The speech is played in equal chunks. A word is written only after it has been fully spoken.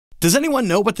Does anyone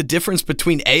know what the difference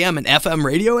between AM and FM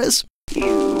radio is?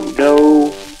 You know,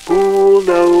 who'll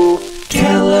know?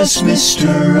 Tell us,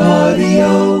 Mr.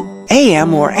 Audio.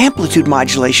 AM, or amplitude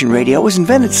modulation radio, was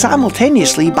invented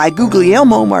simultaneously by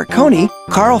Guilielmo Marconi,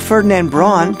 Karl Ferdinand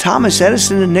Braun, Thomas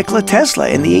Edison, and Nikola Tesla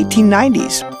in the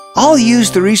 1890s. All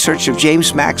used the research of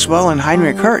James Maxwell and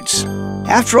Heinrich Hertz.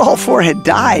 After all four had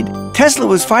died, Tesla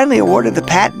was finally awarded the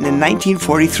patent in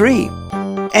 1943.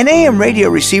 An AM radio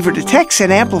receiver detects and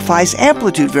amplifies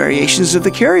amplitude variations of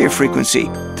the carrier frequency,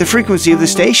 the frequency of the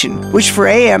station, which for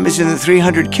AM is in the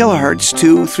 300 kilohertz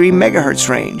to 3 megahertz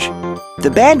range. The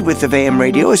bandwidth of AM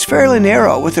radio is fairly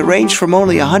narrow, with a range from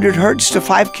only 100 Hertz to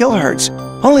 5 kilohertz,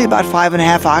 only about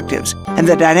 5.5 octaves, and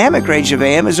the dynamic range of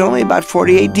AM is only about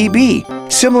 48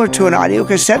 dB, similar to an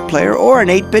audiocassette player or an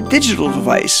 8-bit digital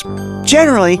device.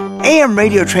 Generally, AM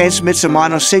radio transmits a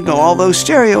mono signal, although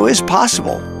stereo is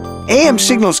possible. AM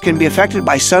signals can be affected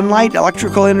by sunlight,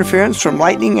 electrical interference from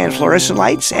lightning and fluorescent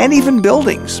lights, and even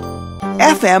buildings.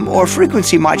 FM, or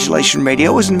frequency modulation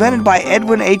radio, was invented by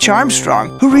Edwin H.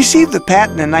 Armstrong, who received the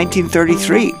patent in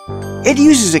 1933. It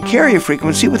uses a carrier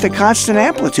frequency with a constant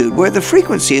amplitude, where the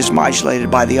frequency is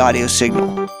modulated by the audio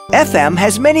signal. FM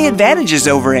has many advantages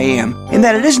over AM, in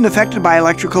that it isn't affected by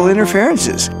electrical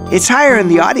interferences. It's higher in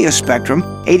the audio spectrum,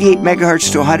 88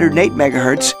 MHz to 108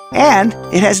 MHz, and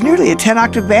it has nearly a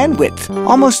 10-octave bandwidth,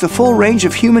 almost the full range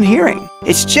of human hearing.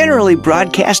 It's generally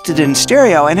broadcasted in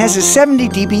stereo and has a 70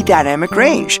 dB dynamic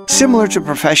range, similar to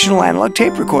professional analog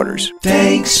tape recorders.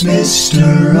 Thanks,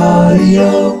 Mr.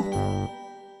 Audio.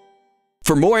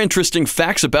 For more interesting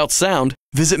facts about sound,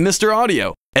 visit Mr.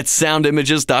 Audio at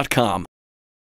soundimages.com.